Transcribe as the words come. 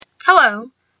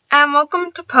Hello, and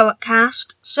welcome to Poetcast.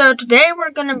 So today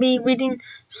we're going to be reading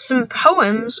some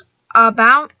poems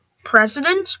about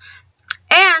presidents,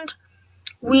 and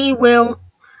we will,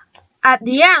 at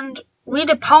the end, read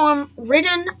a poem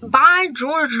written by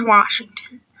George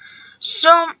Washington.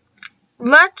 So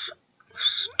let's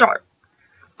start.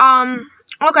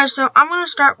 Okay, so I'm going to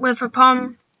start with a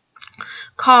poem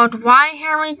called Why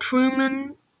Harry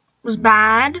Truman Was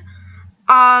Bad.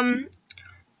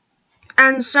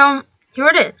 And so here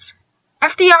it is.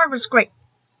 FDR was great,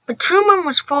 but Truman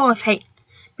was full of hate.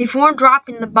 Before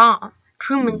dropping the bomb,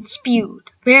 Truman spewed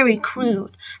very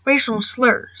crude racial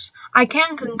slurs. I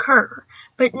can concur,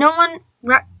 but no one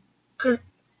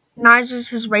recognizes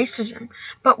his racism.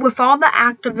 But with all the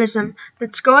activism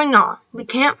that's going on, we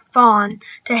can't fawn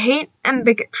to hate and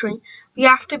bigotry. We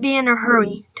have to be in a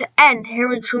hurry to end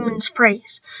Harry Truman's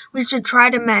praise. We should try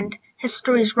to mend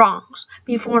history's wrongs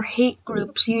before hate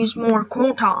groups use more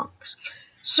quotongs.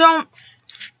 So,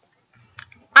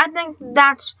 I think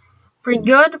that's pretty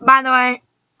good. By the way,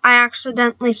 I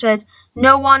accidentally said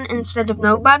no one instead of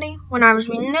nobody when I was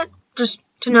reading it, just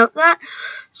to note that.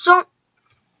 So,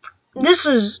 this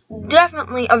is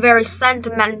definitely a very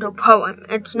sentimental poem.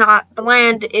 It's not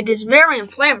bland, it is very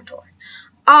inflammatory.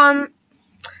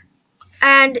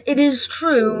 And it is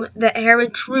true that Harry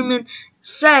Truman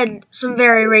said some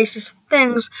very racist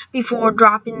things before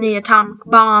dropping the atomic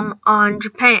bomb on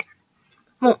Japan.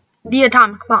 Well, the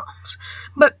atomic bombs.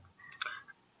 But,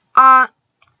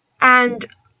 and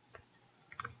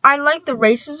I like the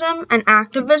racism and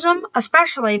activism,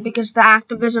 especially because the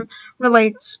activism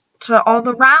relates to all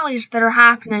the rallies that are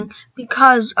happening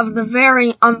because of the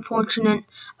very unfortunate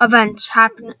events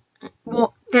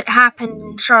that happened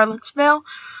in Charlottesville.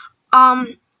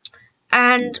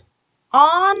 And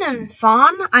On and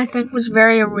Fawn, I think, was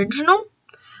very original.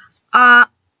 Though,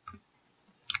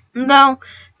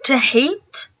 to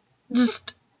hate,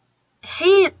 it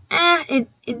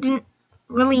didn't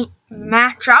really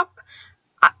match up.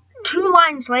 2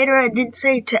 lines later, it did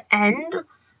say to end,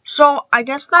 so I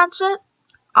guess that's it.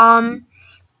 And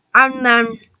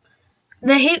then,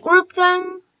 the hate group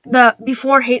thing,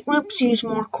 before hate groups use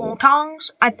more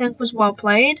quotongs, I think was well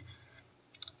played.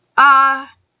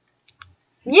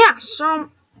 Yeah, so,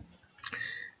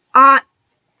 now,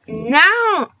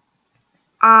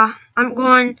 I'm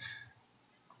going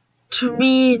to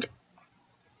read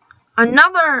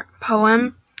another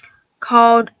poem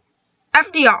called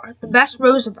FDR, the Best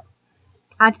Roosevelt.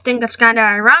 I think that's kind of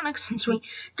ironic since we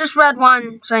just read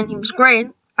one saying he was great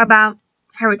about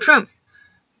Harry Truman.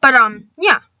 But,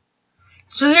 yeah.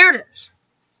 So here it is.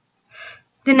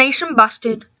 The nation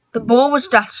busted, the bull was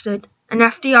dusted, and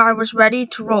FDR was ready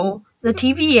to roll. The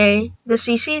TVA, the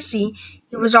CCC,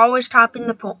 he was always topping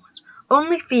the polls.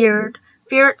 Only fear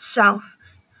itself.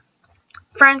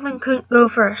 Franklin couldn't go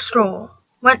for a stroll.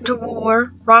 Went to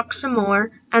war, rocked some more,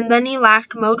 and then he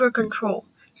lacked motor control.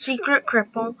 Secret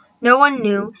cripple, no one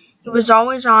knew. He was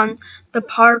always on the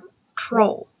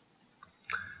patrol.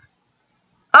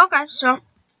 Okay, so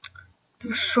it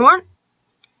was short.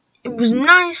 It was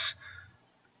nice.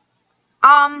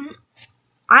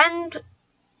 And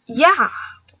yeah.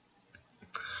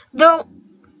 Though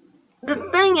the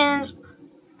thing is,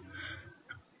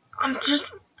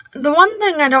 the one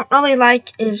thing I don't really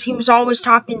like is he was always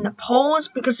topping the polls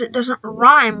because it doesn't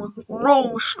rhyme with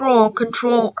roll, stroll,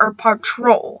 control, or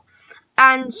patrol.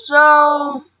 And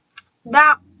so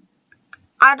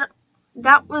I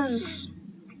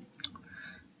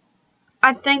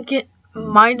think it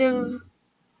might have,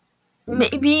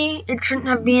 maybe it shouldn't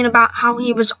have been about how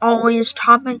he was always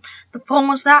topping the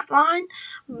polls, that line,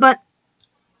 but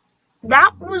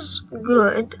that was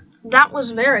good. That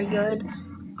was very good.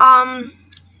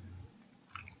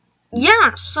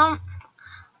 Yeah, so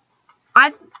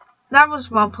that was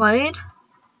well played.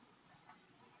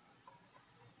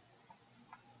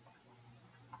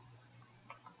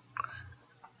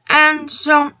 And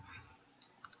so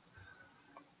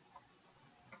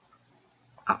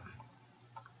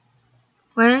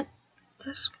okay.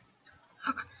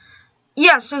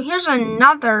 Yeah, so here's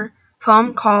another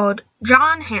poem called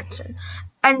John Hanson.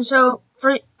 And so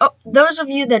for those of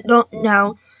you that don't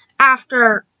know,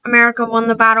 after America won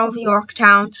the Battle of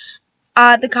Yorktown,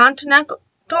 the Continental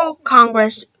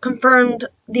Congress confirmed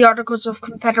the Articles of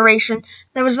Confederation.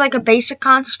 There was like a basic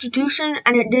constitution,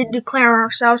 and it did declare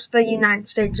ourselves the United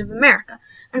States of America.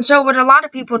 And so what a lot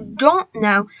of people don't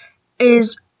know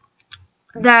is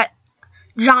that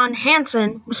John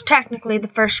Hanson was technically the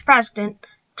first president,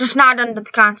 just not under the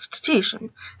Constitution.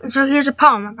 And so here's a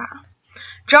poem about him.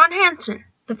 John Hanson,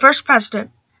 the first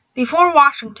president, before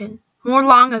Washington, more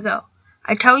long ago.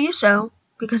 I tell you so,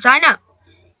 because I know.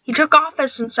 He took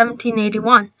office in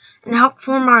 1781 and helped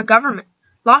form our government.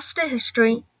 Lost to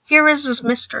history, here is his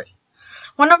mystery.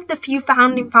 One of the few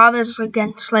founding fathers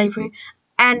against slavery,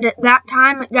 and at that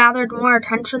time it gathered more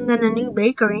attention than a new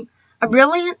bakery. A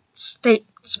brilliant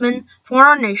statesman for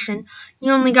our nation, he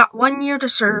only got 1 year to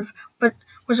serve, but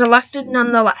was elected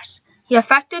nonetheless. He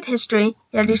affected history,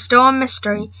 yet he's still a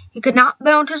mystery. He could not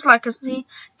build his legacy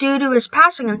due to his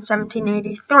passing in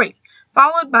 1783.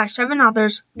 Followed by 7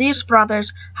 others, these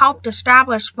brothers helped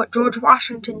establish what George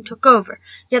Washington took over,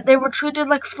 yet they were treated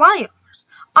like flyovers,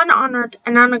 unhonored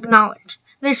and unacknowledged.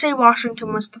 They say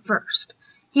Washington was the first.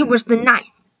 He was the 9th,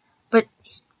 but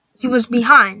he was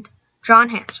behind John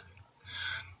Hanson.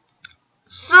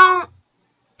 So,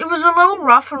 it was a little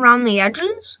rough around the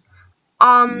edges,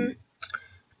 and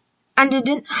it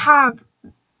didn't have,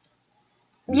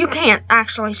 you can't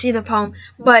actually see the poem,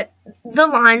 but the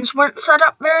lines weren't set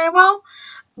up very well,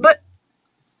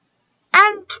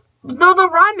 and though the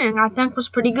rhyming I think was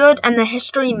pretty good, and the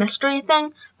history mystery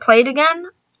thing played again,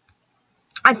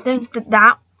 I think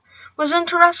that was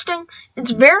interesting.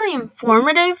 It's very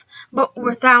informative, but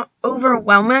without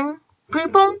overwhelming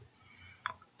people.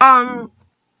 And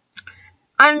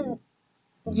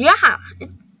yeah,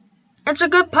 it's a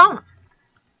good poem.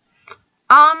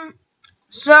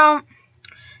 So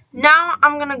now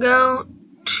I'm gonna go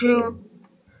to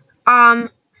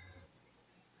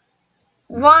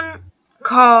one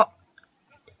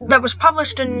that was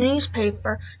published in a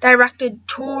newspaper directed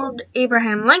toward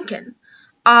Abraham Lincoln.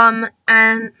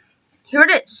 And here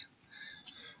it is.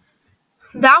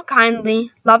 Thou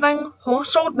kindly, loving,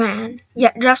 whole-souled man,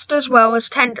 yet just as well as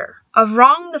tender, of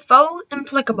wrong the foe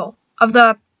implicable, of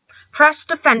the oppressed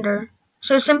defender,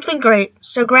 so simply great,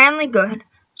 so grandly good,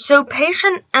 so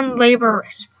patient and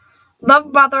laborious,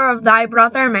 loved brother of thy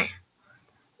brother man.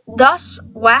 Thus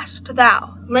wast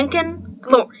thou, Lincoln,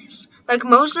 glorious, like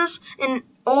Moses in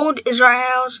old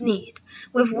Israel's need,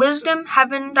 with wisdom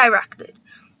heaven directed.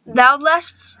 Thou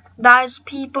leddest thy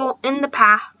people in the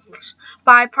paths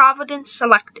by providence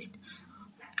selected.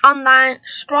 On thy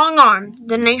strong arm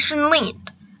the nation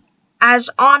leaned, as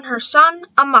on her son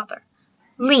a mother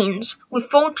leans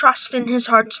with full trust in his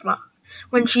heart's love,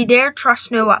 when she dare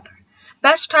trust no other.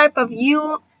 Best type of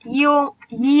yeoman,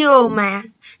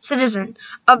 citizen,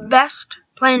 of best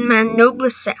plain man,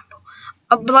 noblest sample,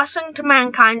 a blessing to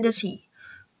mankind is he,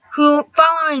 who,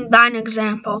 following thine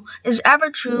example, is ever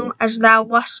true as thou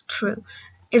wast true,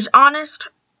 is honest,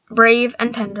 brave,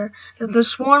 and tender, is the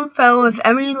sworn foe of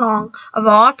every long of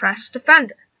all oppressed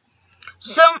defender.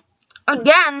 So,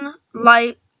 again,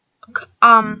 like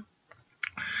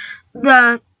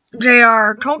the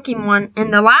J.R.R. Tolkien one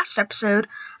in the last episode,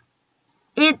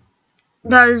 it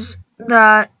does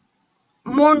the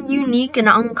more unique and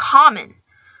uncommon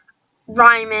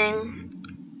rhyming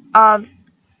of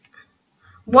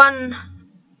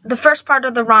the first part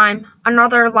of the rhyme,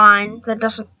 another line that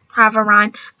doesn't have a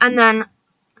rhyme, and then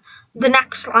the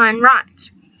next line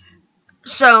rhymes.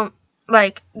 So,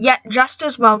 like, yet just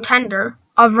as well tender,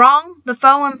 of wrong the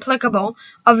foe implicable,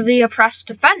 of the oppressed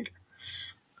defender.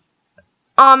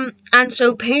 And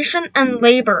so patient and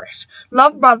laborious,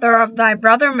 love brother of thy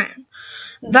brother man.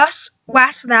 Thus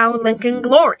wast thou, Lincoln,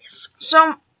 glorious.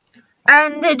 So,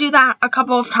 and they do that a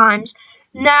couple of times.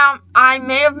 Now, I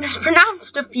may have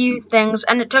mispronounced a few things,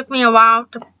 and it took me a while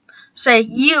to say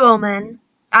yeoman.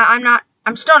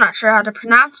 I'm still not sure how to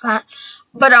pronounce that.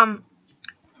 But,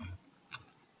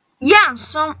 yeah,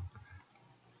 so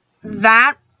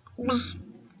that was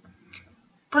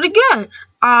pretty good.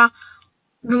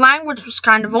 The language was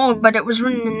kind of old, but it was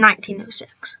written in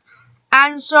 1906.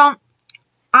 And so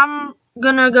I'm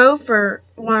gonna go for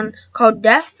one called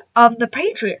Death of the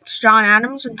Patriots, John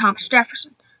Adams and Thomas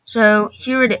Jefferson. So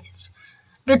here it is.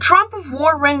 The trump of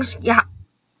war rings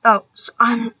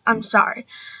I'm sorry.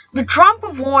 The trump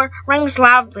of war rings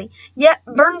loudly, yet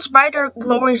burns brighter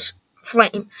glory's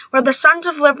flame, where the sons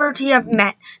of liberty have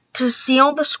met to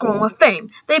seal the scroll of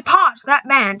fame. They pause, that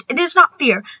band, it is not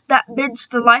fear that bids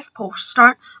the life pulse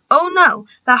start. Oh no,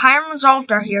 the high and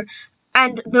resolved are here,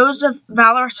 and those of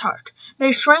valorous heart.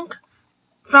 They shrink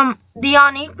from the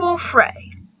unequal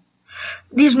fray,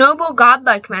 these noble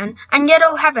godlike men, and yet,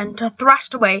 O heaven, to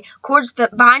thrust away cords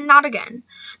that bind not again.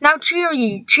 Now cheer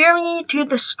ye to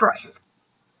the strife.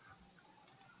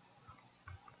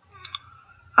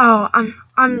 Oh,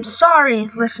 I'm sorry,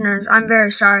 listeners, I'm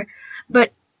very sorry,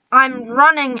 but I'm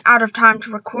running out of time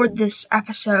to record this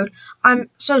episode. I'm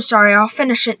so sorry, I'll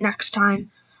finish it next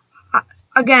time.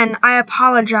 Again, I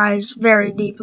apologize very deeply.